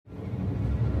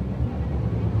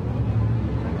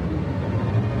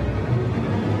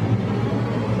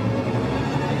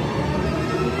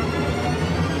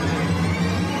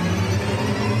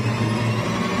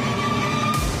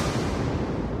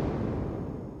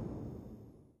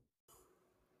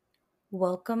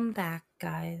Welcome back,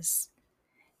 guys.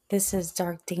 This is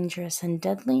Dark, Dangerous, and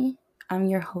Deadly. I'm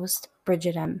your host,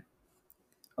 Bridget M.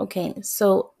 Okay,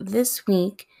 so this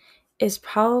week is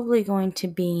probably going to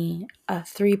be a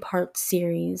three-part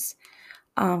series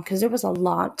because there was a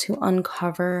lot to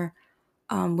uncover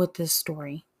with this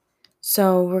story.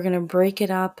 So we're going to break it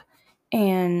up,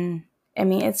 and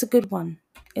it's a good one.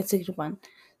 It's a good one.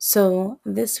 So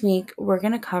this week, we're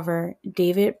going to cover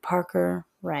David Parker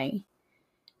Ray,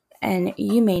 and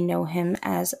you may know him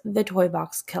as the Toy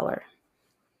Box Killer.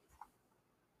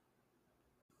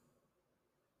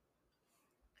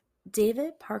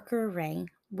 David Parker Ray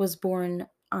was born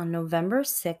on November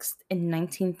 6th in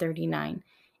 1939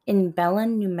 in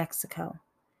Belen, New Mexico.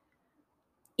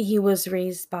 He was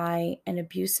raised by an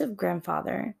abusive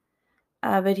grandfather,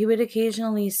 but he would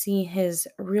occasionally see his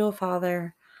real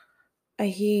father.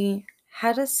 He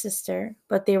had a sister,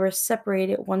 but they were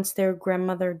separated once their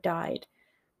grandmother died.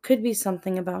 Could be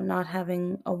something about not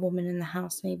having a woman in the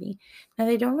house, maybe. Now,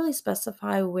 they don't really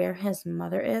specify where his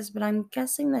mother is, but I'm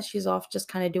guessing that she's off just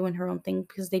kind of doing her own thing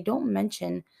because they don't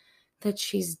mention that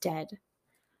she's dead.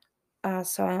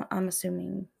 So I'm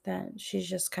assuming that she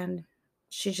just kind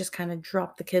of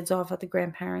dropped the kids off at the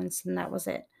grandparents, and that was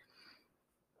it.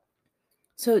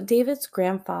 So David's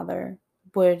grandfather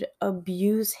would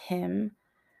abuse him.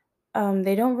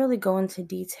 They don't really go into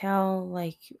detail,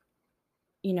 like,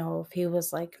 if he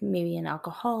was like maybe an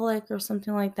alcoholic or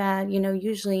something like that.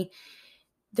 Usually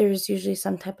there's usually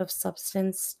some type of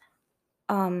substance,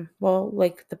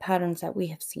 like the patterns that we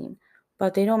have seen.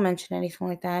 But they don't mention anything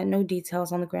like that. No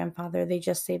details on the grandfather. They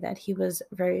just say that he was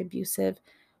very abusive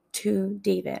to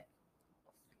David.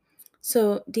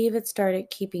 So David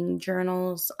started keeping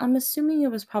journals. I'm assuming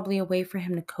it was probably a way for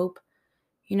him to cope,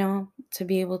 to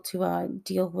be able to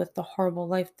deal with the horrible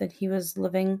life that he was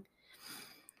living.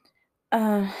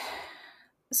 Uh,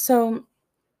 so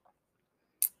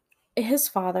his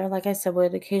father, like I said,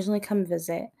 would occasionally come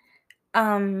visit.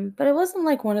 But it wasn't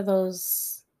like one of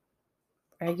those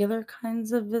regular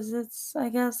kinds of visits, I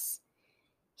guess.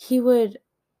 He would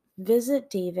visit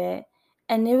David,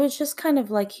 and it was just kind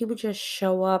of like he would just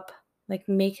show up, like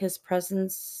make his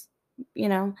presence, you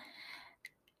know,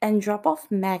 and drop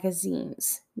off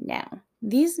magazines. Now,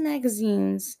 these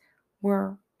magazines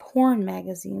were porn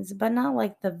magazines, but not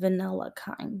like the vanilla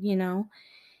kind.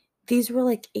 These were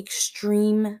like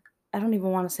extreme, I don't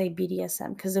even want to say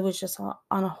BDSM because it was just on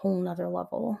a whole nother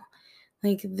level.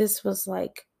 Like, this was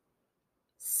like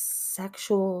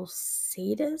sexual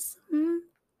sadism.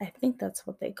 I think that's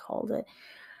what they called it.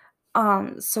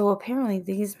 So apparently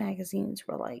these magazines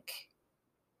were like,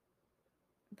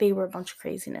 they were a bunch of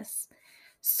craziness.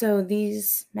 So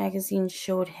these magazines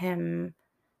showed him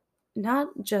not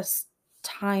just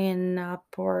tying up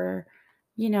or,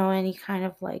 any kind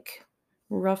of like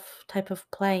rough type of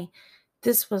play.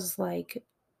 This was like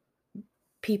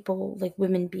people, like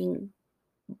women being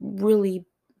really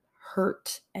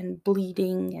hurt and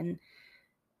bleeding and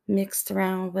mixed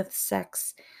around with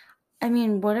sex.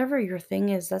 Whatever your thing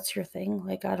is, that's your thing.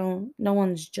 Like, no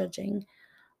one's judging.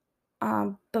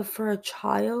 But for a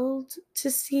child to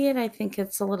see it, I think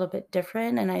it's a little bit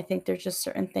different. And I think there's just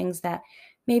certain things that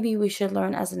maybe we should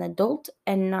learn as an adult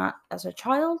and not as a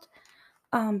child.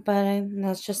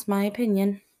 That's just my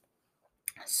opinion.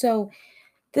 So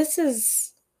this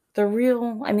is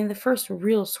the first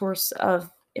real source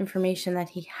of information that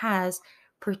he has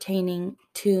pertaining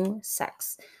to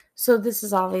sex. So this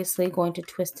is obviously going to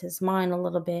twist his mind a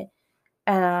little bit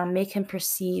and make him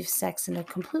perceive sex in a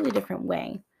completely different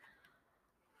way.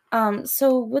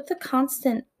 So with the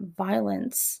constant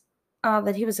violence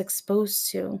that he was exposed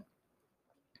to,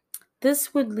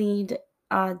 this would lead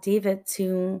David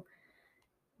to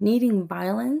needing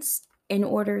violence in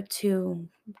order to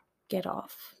get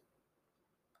off.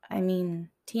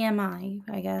 TMI,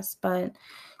 I guess, but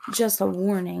just a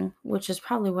warning, which is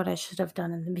probably what I should have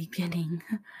done in the beginning.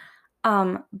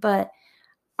 But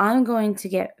I'm going to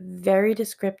get very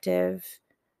descriptive,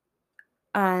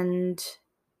 and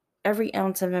every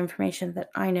ounce of information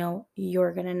that I know,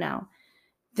 you're going to know.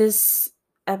 This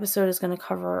episode is going to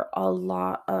cover a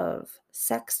lot of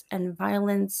sex and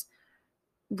violence,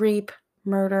 rape,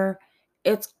 murder.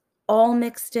 It's all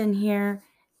mixed in here,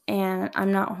 and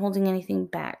I'm not holding anything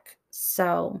back.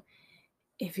 So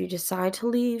if you decide to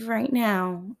leave right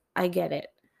now, I get it.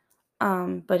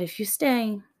 But if you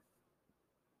stay,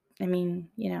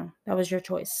 that was your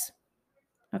choice.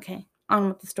 Okay, on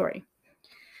with the story.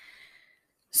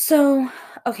 So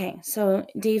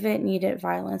David needed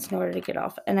violence in order to get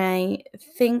off. And I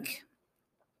think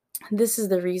this is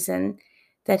the reason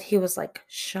that he was like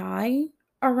shy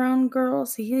around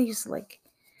girls. He used to like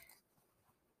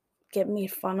get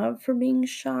made fun of for being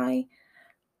shy.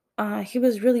 He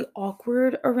was really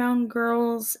awkward around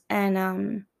girls, and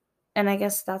I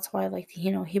guess that's why, like,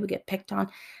 he would get picked on.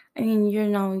 I mean,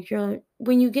 you're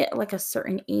when you get like a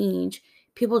certain age,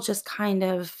 people just kind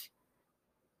of,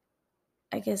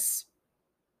 I guess,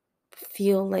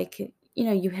 feel like,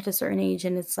 you hit a certain age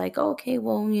and it's like, "Oh, okay,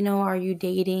 well, are you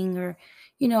dating, or,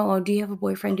 "Oh, do you have a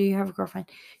boyfriend? Do you have a girlfriend?"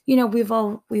 We've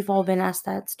all been asked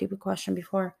that stupid question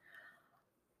before.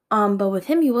 But with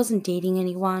him, he wasn't dating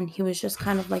anyone. He was just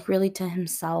kind of like really to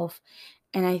himself.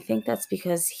 And I think that's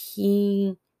because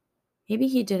maybe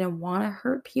he didn't want to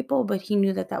hurt people, but he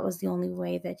knew that that was the only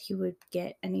way that he would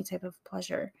get any type of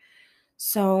pleasure.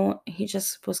 So he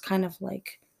just was kind of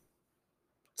like,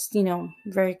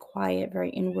 very quiet, very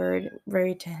inward,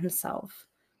 very to himself.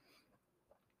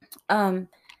 Um,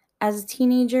 as a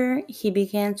teenager, he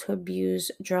began to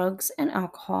abuse drugs and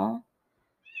alcohol.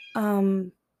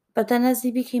 Um, but then as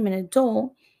he became an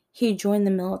adult, he joined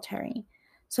the military.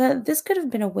 So this could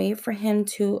have been a way for him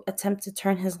to attempt to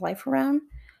turn his life around.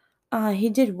 He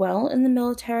did well in the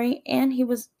military, and he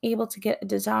was able to get a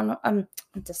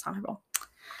dishonorable.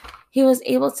 He was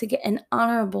able to get an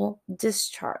honorable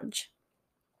discharge.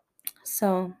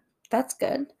 So that's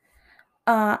good.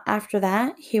 After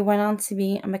that, he went on to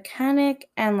be a mechanic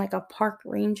and like a park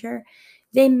ranger.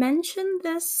 They mentioned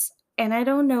this, and I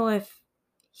don't know if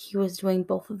he was doing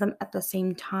both of them at the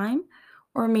same time,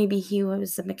 or maybe he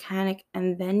was a mechanic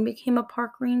and then became a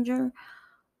park ranger.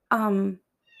 Um,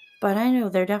 but I know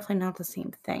they're definitely not the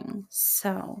same thing.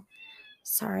 So,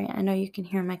 sorry, I know you can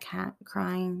hear my cat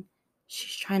crying.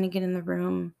 She's trying to get in the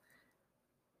room.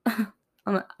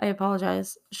 I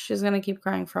apologize. She's going to keep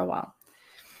crying for a while.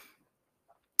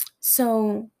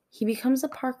 So he becomes a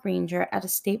park ranger at a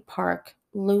state park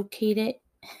located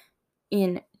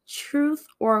in Truth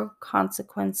or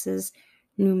Consequences,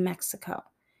 New Mexico.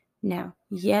 Now,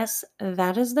 yes,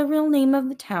 that is the real name of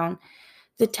the town.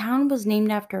 The town was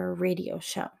named after a radio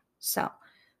show. So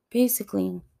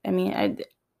basically, I mean,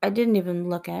 I didn't even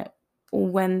look at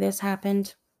when this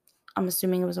happened. I'm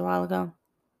assuming it was a while ago.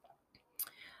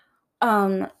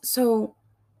 So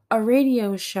a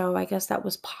radio show, I guess, that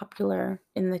was popular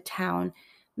in the town.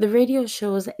 The radio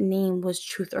show's name was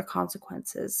Truth or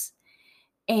Consequences.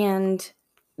 And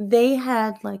they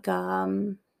had like I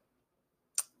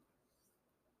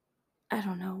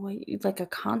don't know, like a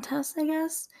contest, I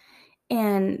guess.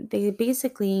 And they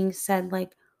basically said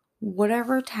like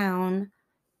whatever town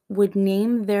would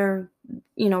name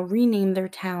rename their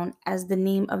town as the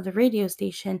name of the radio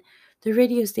station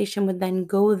would then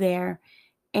go there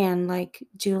and like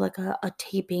do like a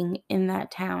taping in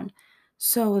that town.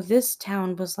 So this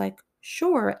town was like,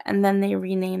 sure. And then they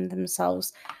renamed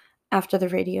themselves after the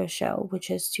radio show, which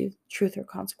is to Truth or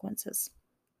Consequences.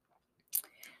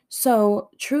 So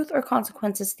Truth or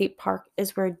Consequences State Park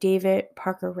is where David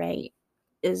Parker Ray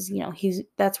is,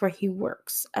 that's where he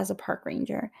works as a park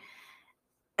ranger.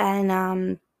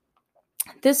 And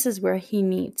this is where he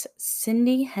meets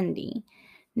Cindy Hendy.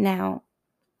 Now,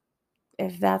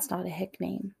 if that's not a hick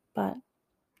name, but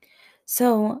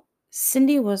so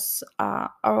Cindy was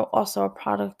also a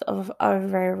product of a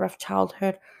very rough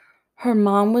childhood. Her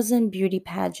mom was in beauty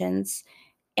pageants,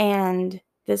 and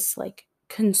this like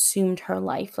consumed her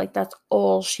life. Like that's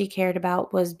all she cared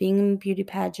about was being in beauty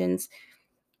pageants.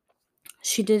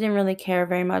 She didn't really care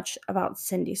very much about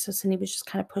Cindy, so Cindy was just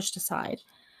kind of pushed aside.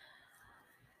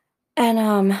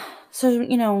 And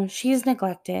so she's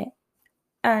neglected.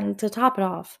 And to top it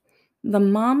off, the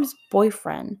mom's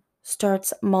boyfriend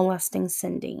starts molesting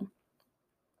Cindy.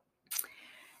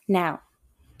 Now,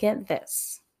 get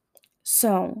this.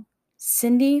 So,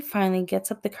 Cindy finally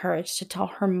gets up the courage to tell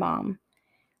her mom,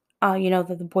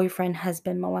 that the boyfriend has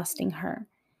been molesting her.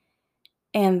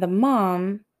 And the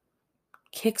mom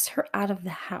kicks her out of the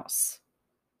house.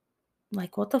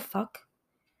 Like, what the fuck?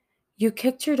 You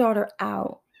kicked your daughter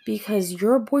out because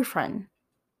your boyfriend,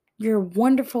 your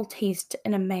wonderful taste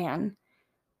in a man,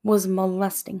 was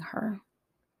molesting her.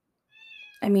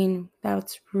 I mean,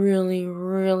 that's really,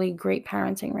 really great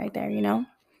parenting right there,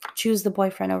 Choose the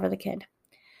boyfriend over the kid.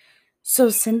 So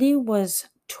Cindy was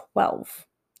 12.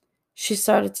 She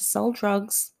started to sell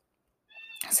drugs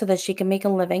so that she could make a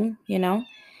living,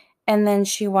 and then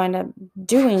she wound up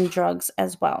doing drugs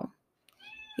as well.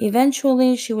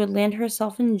 Eventually, she would land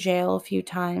herself in jail a few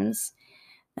times,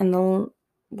 and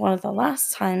one of the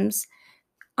last times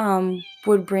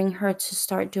would bring her to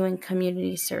start doing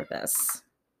community service.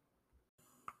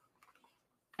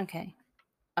 Okay.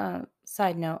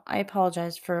 Side note, I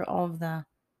apologize for all of the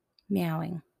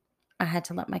meowing. I had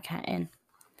to let my cat in.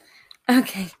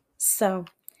 Okay, so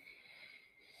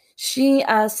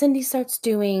Cindy starts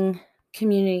doing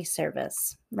community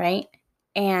service, right?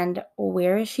 And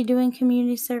where is she doing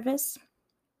community service?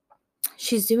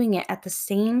 She's doing it at the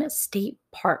same state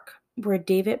park where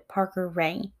David Parker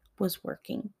Ray was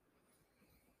working.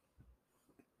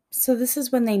 So this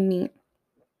is when they meet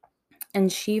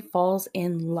and she falls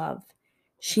in love.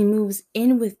 She moves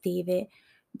in with David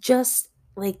just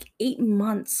like 8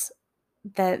 months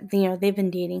that they've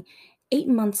been dating. 8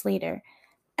 months later.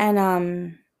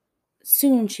 And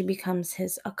soon she becomes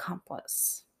his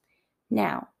accomplice.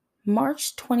 Now,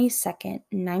 March 22nd,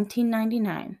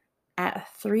 1999, at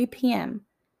 3 p.m.,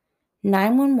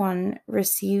 911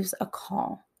 receives a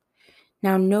call.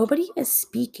 Now, nobody is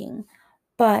speaking,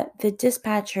 but the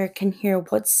dispatcher can hear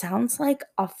what sounds like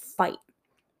a fight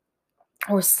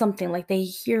or something. Like they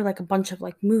hear like a bunch of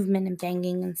like movement and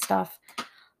banging and stuff.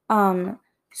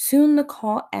 Soon the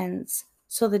call ends.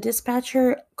 So the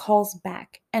dispatcher calls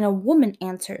back and a woman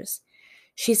answers.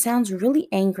 She sounds really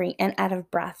angry and out of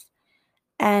breath.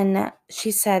 And she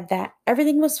said that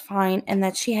everything was fine and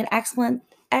that she had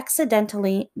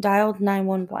accidentally dialed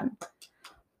 911.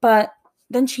 But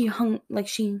then she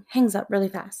hangs up really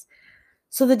fast.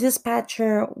 So the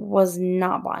dispatcher was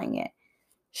not buying it.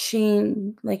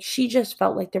 She just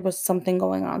felt like there was something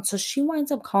going on. So she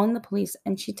winds up calling the police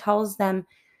and she tells them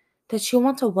that she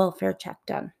wants a welfare check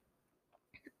done.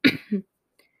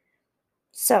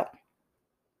 So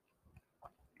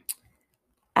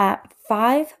at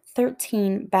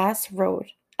 513 Bass Road,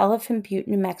 Elephant Butte,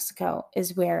 New Mexico,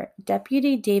 is where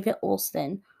Deputy David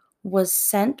Olson was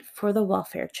sent for the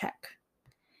welfare check.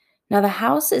 Now, the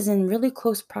house is in really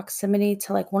close proximity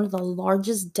to like one of the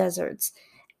largest deserts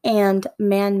and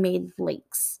man made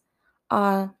lakes.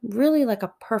 Really like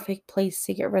a perfect place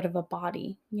to get rid of a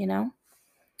body, you know?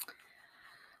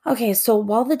 Okay, so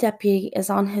while the deputy is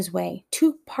on his way,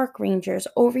 two park rangers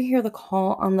overhear the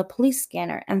call on the police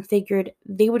scanner and figured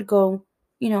they would go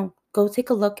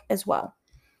take a look as well.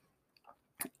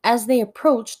 As they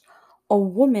approached, a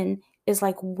woman is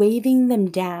like waving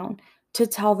them down to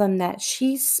tell them that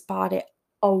she spotted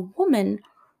a woman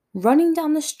running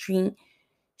down the street.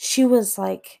 She was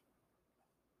like,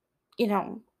 you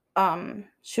know,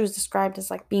 she was described as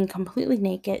like being completely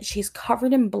naked. She's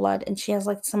covered in blood and she has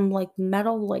like some like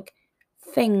metal like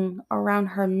thing around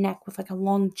her neck with like a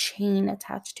long chain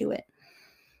attached to it.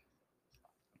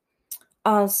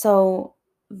 So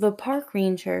the park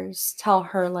rangers tell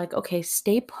her like, okay,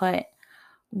 stay put.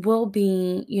 We're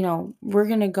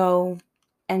gonna go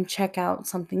and check out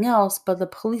something else, but the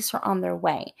police are on their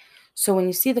way. So when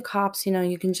you see the cops,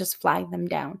 you can just flag them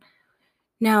down.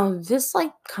 Now, this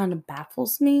like kind of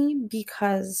baffles me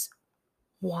because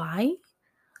why?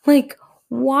 Like,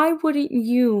 why wouldn't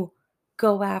you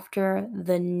go after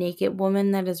the naked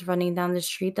woman that is running down the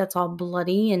street that's all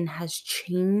bloody and has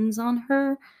chains on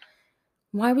her?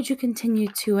 Why would you continue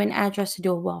to an address to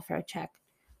do a welfare check?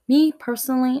 Me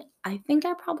personally, I think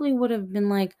I probably would have been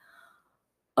like,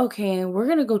 okay, we're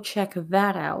gonna go check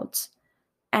that out.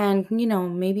 And,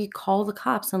 maybe call the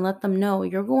cops and let them know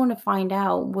you're going to find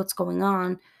out what's going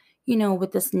on,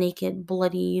 with this naked,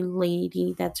 bloody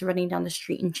lady that's running down the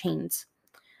street in chains.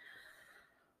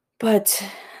 But,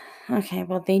 okay,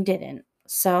 well, they didn't.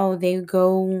 So they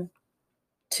go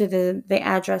to the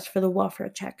address for the welfare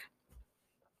check.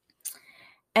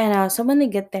 And so when they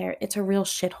get there, it's a real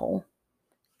shithole.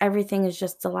 Everything is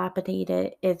just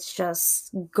dilapidated. It's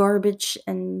just garbage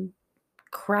and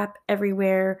crap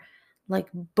everywhere, like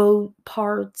boat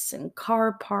parts and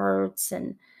car parts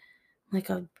and like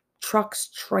a truck's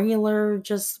trailer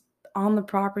just on the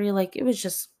property. Like it was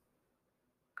just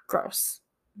gross,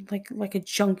 like a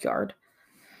junkyard.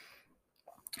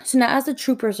 So now as the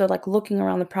troopers are like looking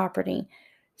around the property,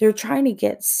 they're trying to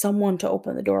get someone to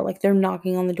open the door. Like they're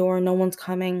knocking on the door, no one's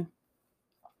coming.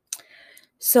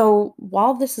 So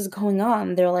while this is going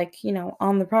on, they're like,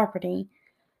 on the property.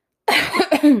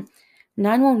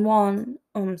 911,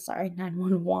 oh, I'm sorry,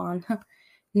 911.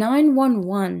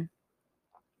 911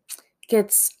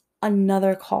 gets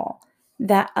another call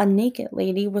that a naked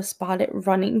lady was spotted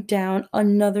running down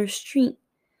another street.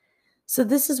 So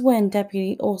this is when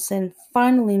Deputy Olson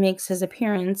finally makes his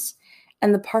appearance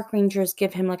and the park rangers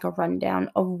give him like a rundown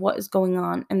of what is going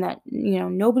on and that,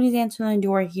 nobody's answering the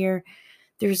door here.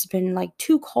 There's been like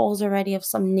 2 calls already of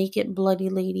some naked, bloody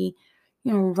lady,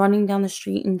 running down the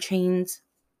street in chains.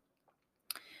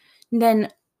 And then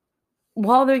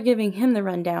while they're giving him the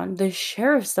rundown, the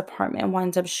sheriff's department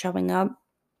winds up showing up.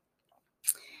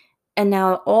 And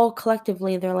now all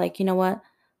collectively, they're like, you know what?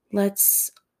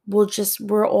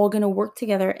 We're all going to work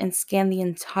together and scan the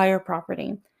entire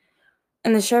property.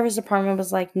 And the sheriff's department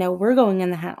was like, no, we're going in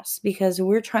the house because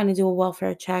we're trying to do a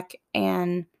welfare check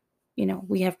and,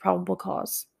 we have probable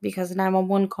cause because a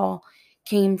 911 call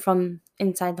came from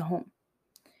inside the home.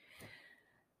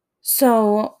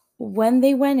 So when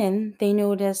they went in, they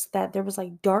noticed that there was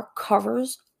like dark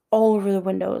covers all over the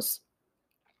windows.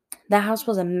 The house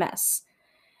was a mess.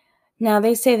 Now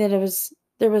they say that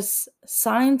there was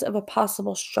signs of a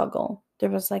possible struggle. There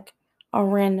was like a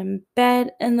random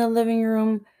bed in the living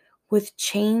room with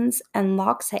chains and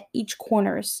locks at each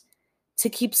corners to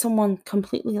keep someone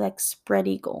completely like spread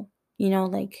eagle.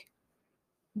 Like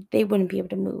they wouldn't be able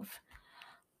to move.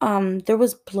 There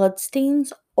was blood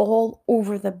stains all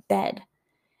over the bed.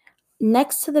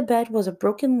 Next to the bed was a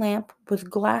broken lamp with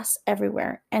glass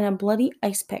everywhere and a bloody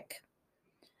ice pick.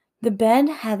 The bed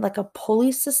had like a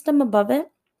pulley system above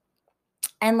it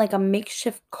and like a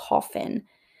makeshift coffin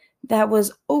that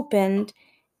was opened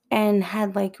and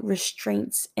had like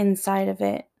restraints inside of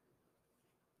it.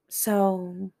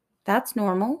 So that's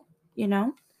normal, you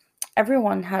know?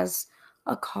 Everyone has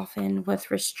a coffin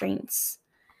with restraints.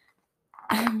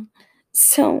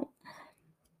 So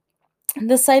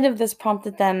the sight of this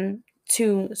prompted them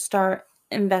to start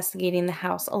investigating the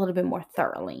house a little bit more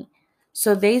thoroughly.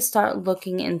 So they start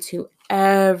looking into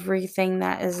everything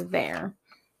that is there.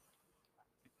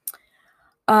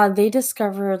 They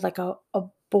discovered like a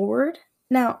board.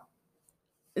 Now,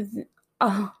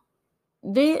 uh,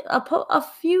 a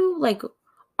few like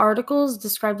articles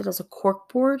described it as a cork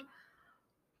board,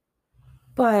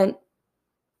 but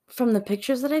from the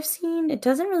pictures that I've seen, it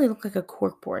doesn't really look like a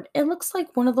cork board. It looks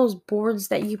like one of those boards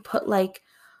that you put like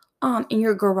in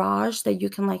your garage that you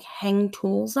can like hang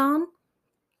tools on.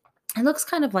 It looks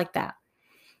kind of like that.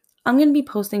 I'm going to be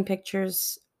posting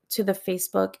pictures to the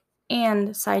Facebook,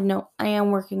 and side note, I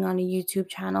am working on a YouTube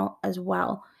channel as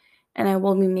well, and I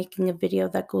will be making a video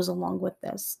that goes along with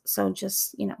this. So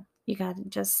just, you got to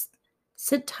just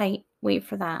sit tight, wait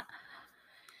for that.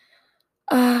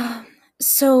 Uh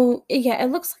so yeah,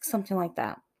 it looks like something like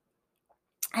that.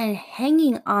 And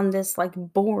hanging on this like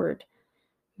board,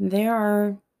 there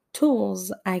are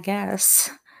tools, I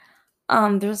guess.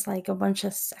 There's like a bunch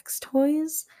of sex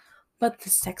toys, but the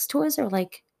sex toys are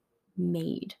like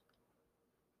made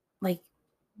like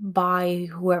by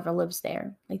whoever lives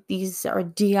there. Like these are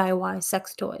DIY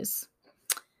sex toys.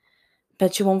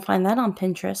 Bet you won't find that on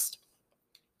Pinterest.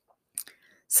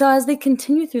 So as they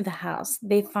continue through the house,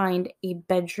 they find a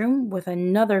bedroom with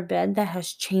another bed that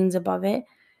has chains above it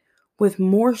with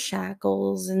more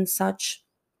shackles and such.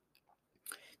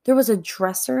 There was a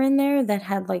dresser in there that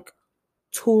had like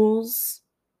tools,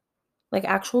 like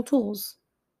actual tools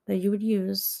that you would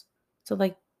use to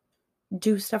like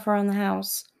do stuff around the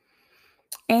house,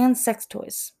 and sex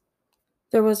toys.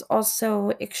 There was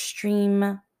also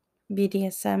extreme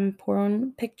BDSM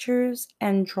porn pictures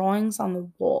and drawings on the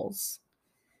walls.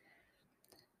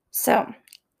 So,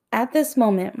 at this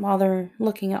moment, while they're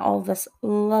looking at all this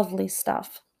lovely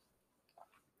stuff,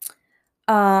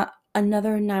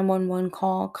 another 911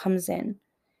 call comes in,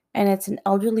 and it's an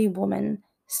elderly woman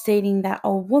stating that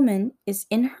a woman is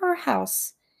in her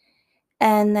house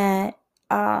and that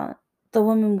uh, the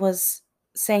woman was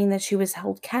saying that she was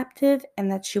held captive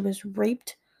and that she was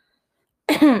raped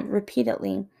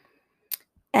repeatedly.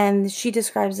 And she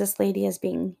describes this lady as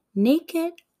being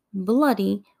naked,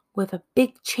 bloody, with a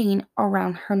big chain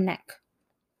around her neck.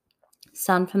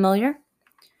 Sound familiar?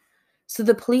 So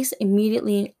the police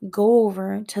immediately go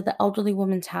over to the elderly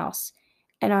woman's house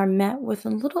and are met with a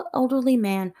little elderly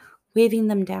man waving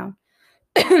them down.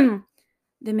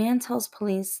 The man tells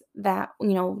police that,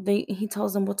 he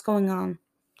tells them what's going on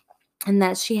and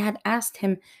that she had asked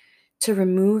him to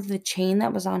remove the chain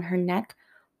that was on her neck,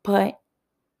 but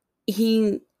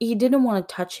he didn't want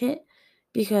to touch it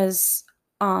because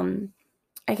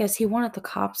I guess he wanted the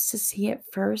cops to see it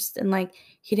first, and like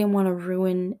he didn't want to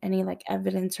ruin any like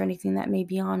evidence or anything that may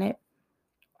be on it.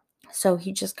 So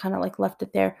he just kind of like left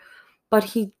it there. But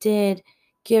he did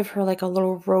give her like a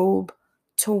little robe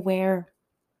to wear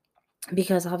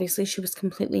because obviously she was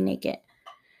completely naked.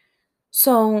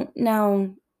 So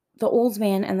now the old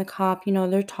man and the cop,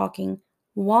 they're talking.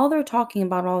 While they're talking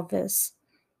about all this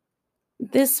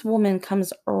woman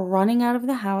comes running out of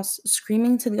the house,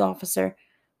 screaming to the officer,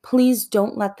 "Please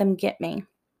don't let them get me."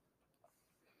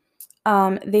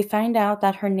 They find out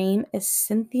that her name is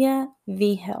Cynthia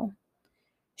Vigil.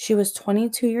 She was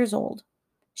 22 years old.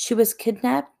 She was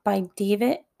kidnapped by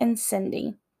David and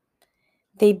Cindy.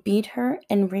 They beat her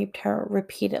and raped her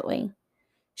repeatedly.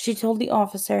 She told the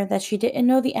officer that she didn't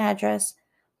know the address,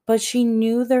 but she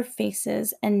knew their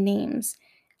faces and names,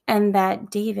 and that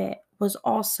David was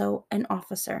also an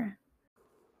officer.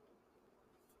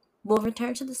 We'll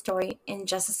return to the story in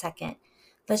just a second.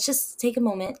 Let's just take a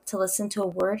moment to listen to a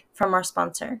word from our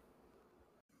sponsor.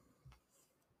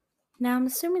 Now, I'm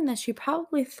assuming that she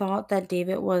probably thought that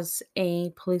David was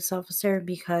a police officer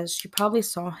because she probably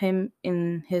saw him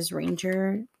in his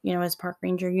ranger, his park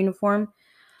ranger uniform.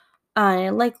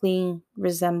 It likely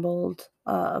resembled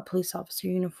a police officer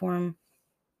uniform,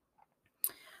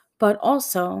 but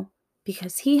also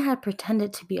because he had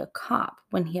pretended to be a cop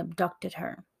when he abducted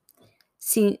her.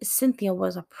 See, Cynthia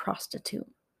was a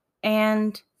prostitute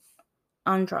and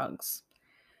on drugs.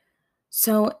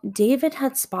 So David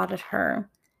had spotted her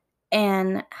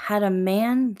and had a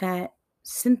man that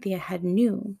Cynthia had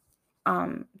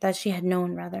that she had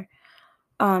known rather,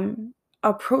 um,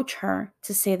 approach her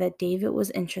to say that David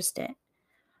was interested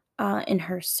in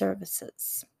her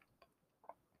services.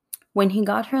 When he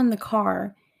got her in the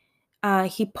car,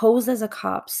 he posed as a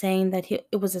cop, saying that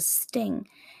it was a sting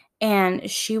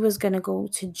and she was going to go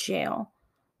to jail.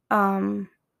 Um,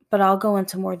 but I'll go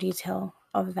into more detail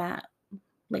of that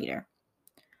later.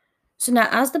 So now,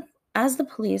 as the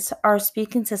police are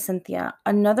speaking to Cynthia,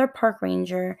 another park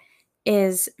ranger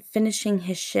is finishing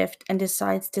his shift and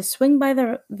decides to swing by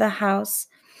the house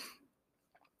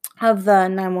of the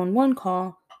 911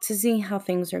 call to see how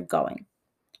things are going.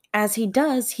 As he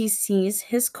does, he sees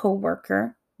his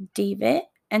coworker, David,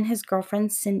 and his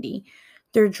girlfriend, Cindy.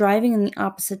 They're driving in the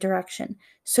opposite direction.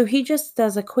 So he just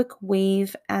does a quick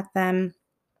wave at them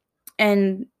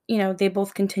and, they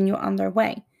both continue on their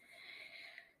way.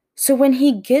 So when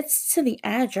he gets to the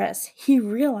address, he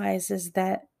realizes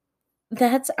that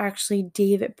that's actually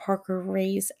David Parker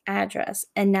Ray's address.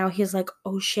 And now he's like,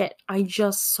 oh shit, I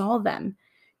just saw them,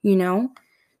 you know?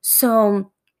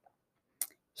 So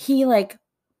he like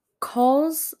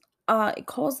calls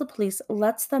the police,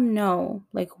 lets them know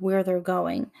like where they're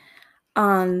going.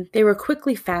 They were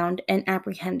quickly found and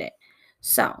apprehended.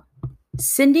 So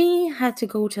Cindy had to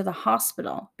go to the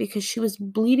hospital because she was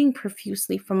bleeding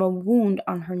profusely from a wound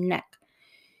on her neck.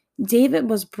 David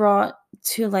was brought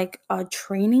to like a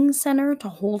training center to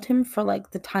hold him for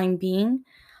like the time being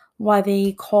while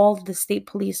they called the state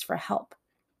police for help.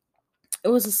 It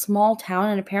was a small town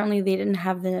and apparently they didn't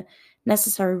have the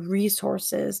necessary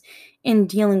resources in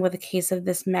dealing with a case of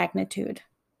this magnitude.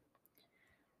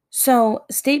 So,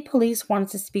 state police wanted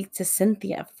to speak to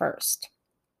Cynthia first.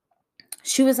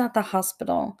 She was at the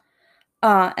hospital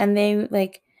and they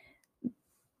like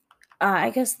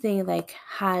I guess they like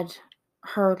had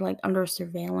her like under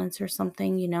surveillance or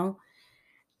something.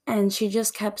 And she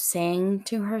just kept saying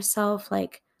to herself,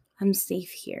 like, I'm safe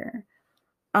here.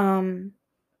 Um,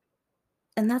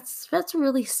 and that's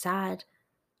really sad.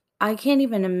 I can't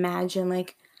even imagine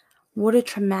like what a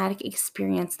traumatic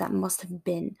experience that must have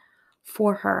been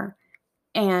for her.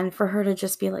 And for her to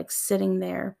just be like sitting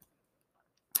there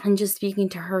and just speaking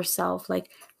to herself,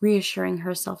 like reassuring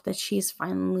herself that she's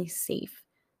finally safe.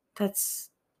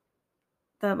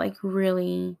 That like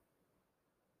really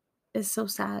is so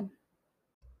sad.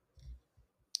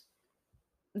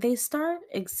 They start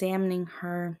examining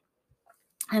her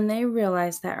and they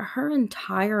realize that her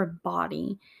entire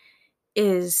body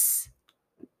is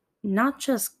not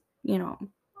just,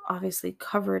 obviously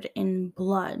covered in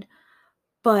blood,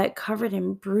 but covered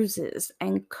in bruises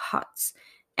and cuts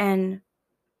and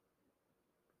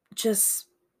just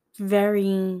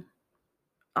very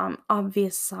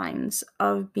obvious signs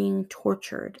of being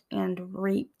tortured and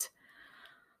raped.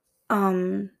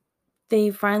 Um, they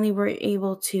finally were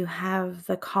able to have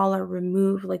the collar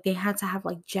removed. Like they had to have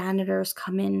like janitors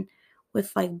come in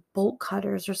with like bolt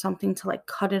cutters or something to like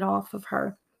cut it off of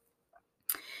her.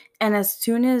 And as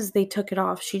soon as they took it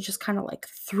off, she just kind of like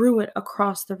threw it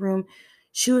across the room.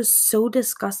 She was so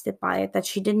disgusted by it that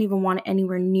she didn't even want it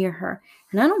anywhere near her.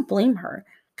 And I don't blame her.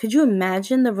 Could you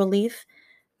imagine the relief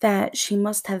that she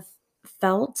must have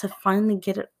felt to finally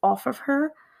get it off of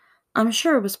her? I'm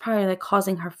sure it was probably like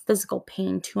causing her physical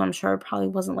pain too. I'm sure it probably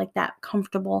wasn't like that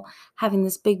comfortable having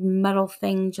this big metal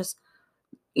thing just,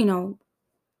 you know,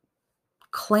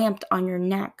 clamped on your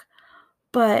neck.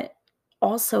 But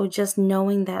also just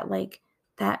knowing that like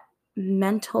that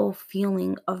mental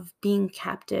feeling of being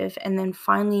captive and then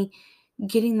finally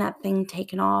getting that thing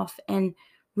taken off and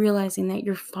realizing that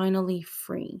you're finally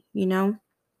free.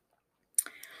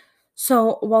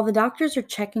 So while the doctors are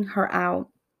checking her out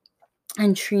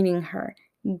and treating her,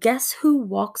 guess who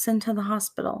walks into the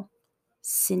hospital?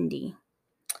 Cindy.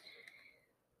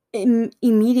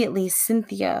 Immediately,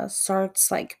 Cynthia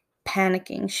starts like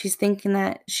panicking. She's thinking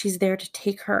that she's there to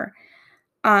take her,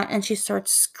 and she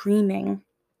starts screaming.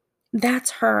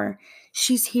 That's her.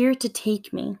 She's here to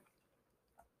take me.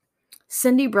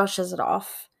 Cindy brushes it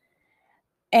off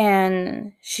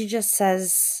and she just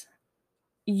says,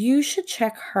 you should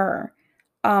check her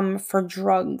for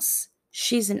drugs.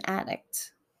 She's an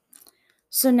addict.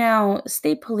 So now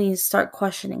state police start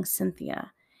questioning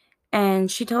Cynthia,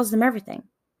 and she tells them everything.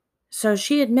 So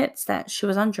she admits that she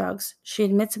was on drugs. She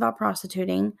admits about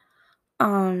prostituting.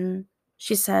 Um,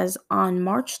 she says on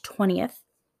March 20th,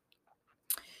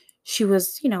 she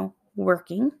was,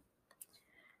 working,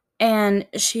 and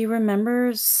she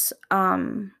remembers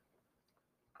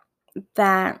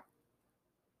that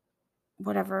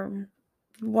whatever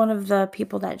one of the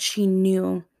people that she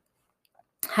knew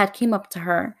had came up to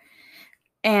her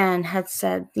and had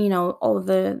said, oh,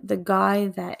 the guy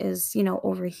that is,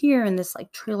 over here in this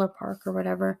like trailer park or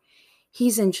whatever,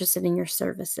 he's interested in your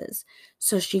services.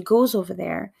 So she goes over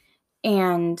there,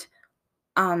 and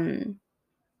um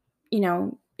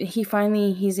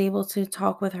he's able to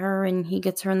talk with her, and he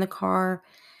gets her in the car,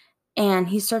 and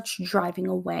he starts driving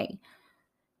away.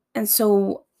 And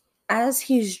so as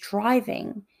he's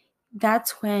driving,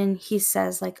 that's when he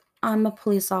says, like, I'm a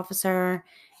police officer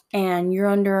and you're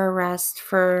under arrest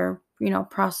for,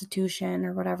 prostitution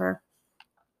or whatever.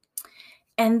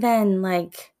 And then,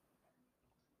 like,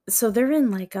 so they're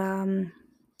in like oh,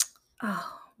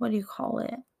 what do you call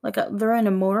it? Like they're in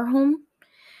a motorhome,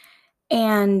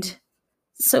 and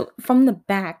so from the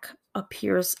back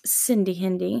appears Cindy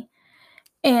Hindi,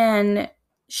 and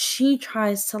she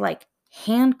tries to like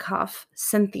handcuff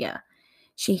Cynthia.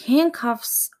 She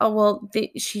handcuffs, oh, well,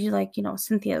 she like,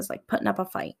 Cynthia's like putting up a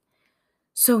fight.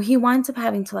 So he winds up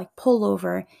having to like pull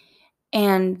over,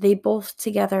 and they both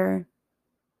together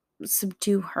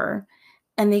subdue her,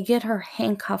 and they get her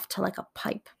handcuffed to like a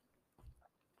pipe.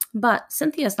 But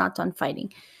Cynthia's not done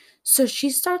fighting. So she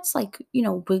starts like,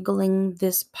 wiggling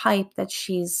this pipe that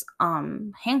she's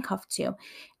handcuffed to,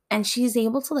 and she's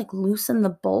able to like loosen the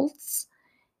bolts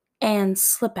and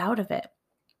slip out of it.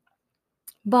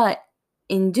 But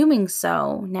in doing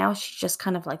so, now she's just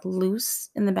kind of like loose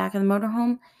in the back of the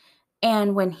motorhome.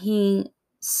 And when he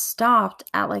stopped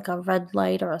at like a red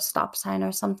light or a stop sign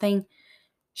or something,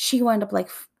 she wound up like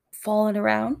falling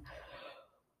around.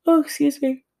 Oh, excuse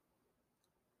me.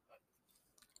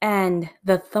 And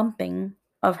the thumping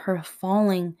of her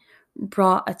falling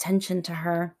brought attention to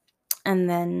her. And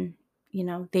then,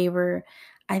 they were,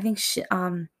 I think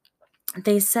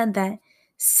they said that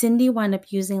Cindy wound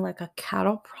up using like a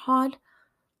cattle prod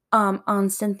on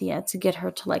Cynthia to get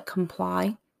her to like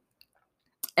comply.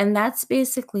 And that's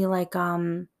basically like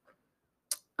oh,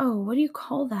 what do you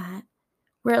call that?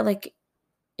 Where like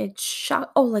it's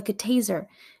shot, oh, like a taser.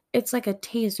 It's like a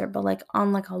taser, but like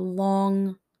on like a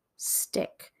long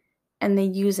stick. And they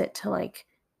use it to like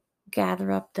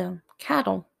gather up the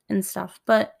cattle and stuff.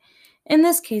 But in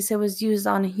this case, it was used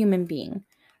on a human being.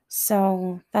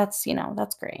 So that's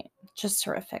great. Just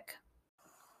terrific.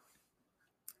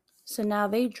 So now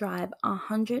they drive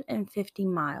 150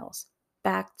 miles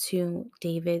back to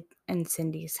David and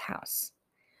Cindy's house.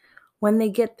 When they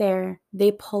get there,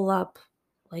 they pull up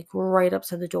like right up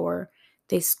to the door.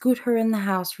 They scoot her in the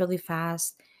house really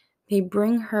fast. They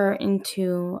bring her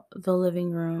into the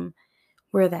living room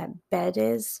where that bed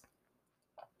is,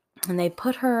 and they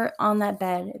put her on that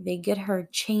bed. They get her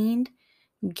chained,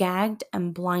 gagged,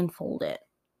 and blindfolded.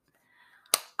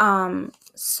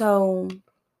 So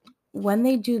when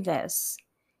they do this,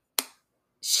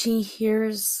 she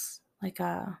hears like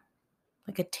a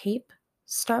tape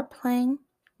start playing.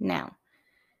 Now,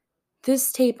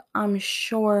 this tape, I'm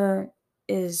sure,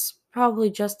 is probably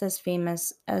just as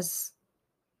famous as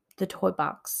the toy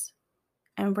box.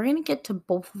 And we're going to get to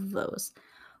both of those,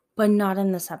 but not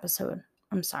in this episode.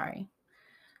 I'm sorry.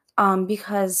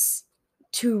 Because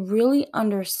to really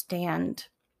understand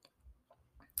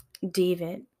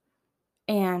David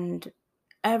and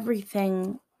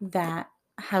everything that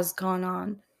has gone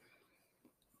on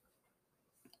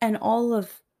and all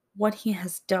of what he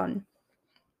has done,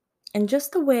 and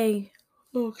just oh,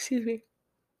 excuse me,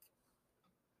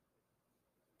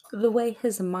 the way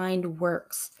his mind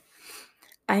works,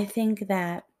 I think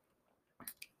that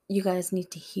you guys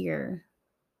need to hear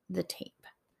the tape.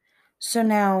 So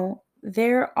now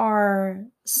there are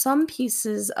some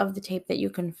pieces of the tape that you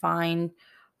can find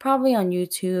probably on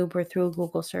YouTube or through a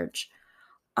Google search.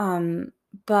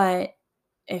 But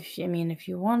if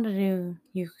you wanted to,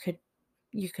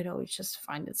 you could always just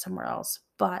find it somewhere else.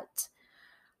 But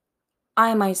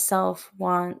I myself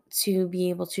want to be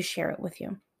able to share it with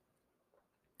you.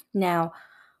 Now,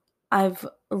 I've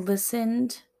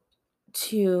listened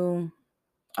to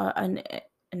an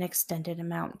extended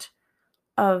amount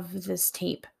of this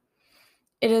tape.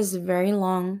 It is very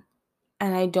long,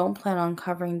 and I don't plan on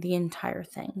covering the entire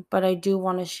thing, but I do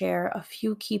want to share a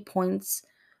few key points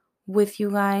with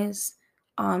you guys,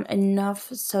 enough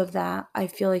so that I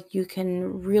feel like you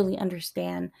can really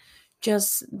understand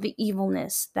just the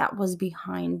evilness that was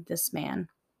behind this man.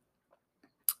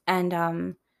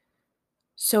 And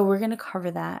so we're going to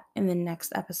cover that in the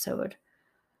next episode.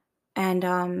 And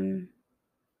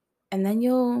then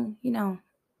you'll,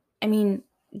 I mean,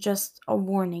 just a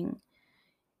warning.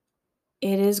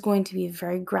 It is going to be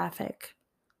very graphic.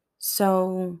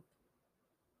 So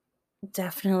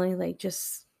definitely like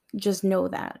just know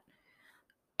that.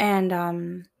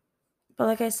 And but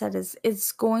like I said,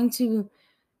 it's going to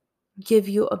give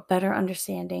you a better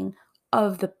understanding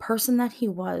of the person that he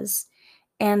was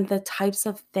and the types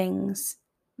of things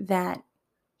that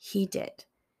he did.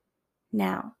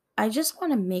 Now, I just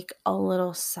want to make a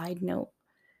little side note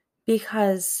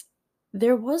because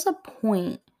there was a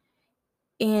point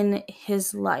in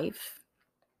his life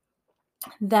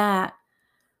that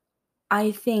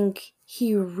I think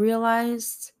he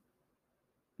realized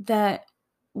that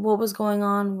what was going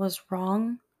on was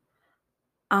wrong.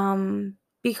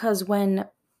 Because when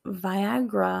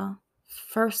Viagra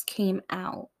first came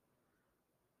out,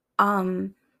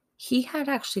 he had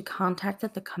actually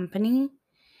contacted the company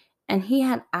and he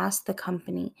had asked the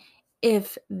company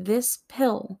if this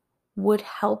pill would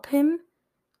help him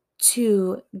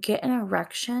to get an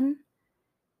erection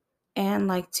and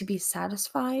like to be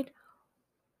satisfied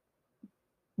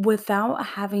without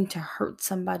having to hurt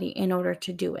somebody in order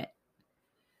to do it.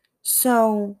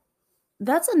 So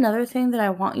that's another thing that I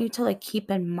want you to like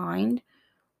keep in mind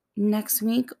next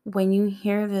week when you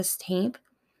hear this tape,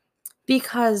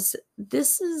 because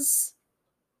this is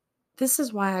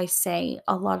why I say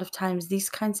a lot of times these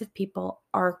kinds of people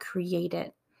are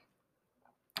created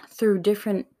through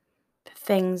different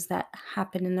things that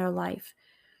happen in their life.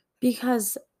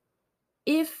 Because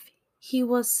if he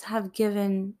was have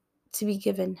given to be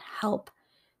given help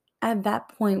at that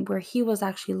point where he was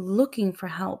actually looking for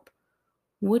help,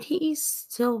 would he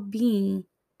still be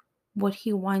what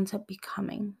he winds up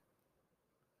becoming?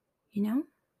 You know?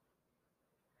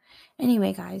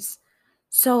 Anyway, guys,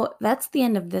 so that's the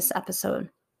end of this episode.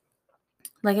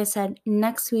 Like I said,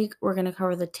 next week we're going to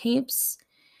cover the tapes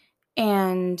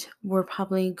and I'm going to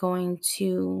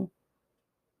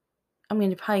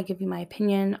probably give you my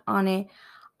opinion on it.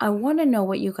 I want to know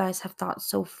what you guys have thought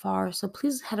so far. So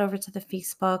please head over to the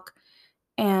Facebook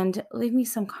and leave me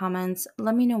some comments.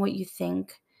 Let me know what you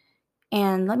think.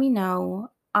 And let me know.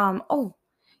 Oh,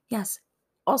 yes.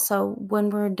 Also, when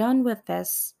we're done with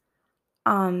this,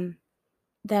 then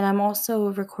I'm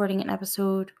also recording an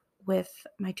episode with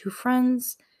my two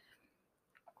friends.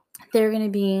 They're going to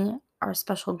be our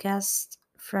special guest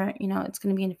for, it's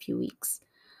going to be in a few weeks.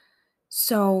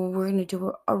 So we're going to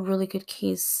do a really good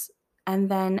case. And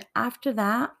then after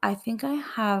that, I think I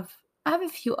have a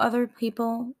few other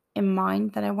people in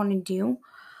mind that I want to do.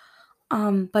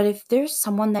 But if there's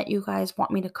someone that you guys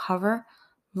want me to cover,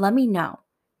 let me know,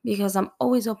 because I'm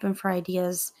always open for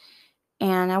ideas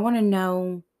and I want to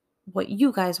know what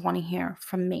you guys want to hear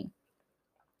from me.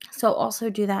 So also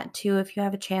do that too. If you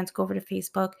have a chance, go over to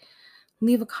Facebook,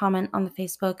 leave a comment on the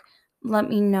Facebook. Let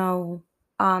me know,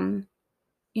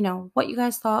 what you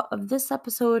guys thought of this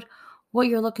episode, what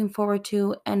you're looking forward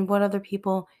to, and what other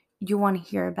people you want to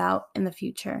hear about in the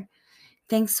future.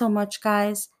 Thanks so much,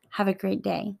 guys. Have a great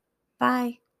day.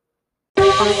 Bye.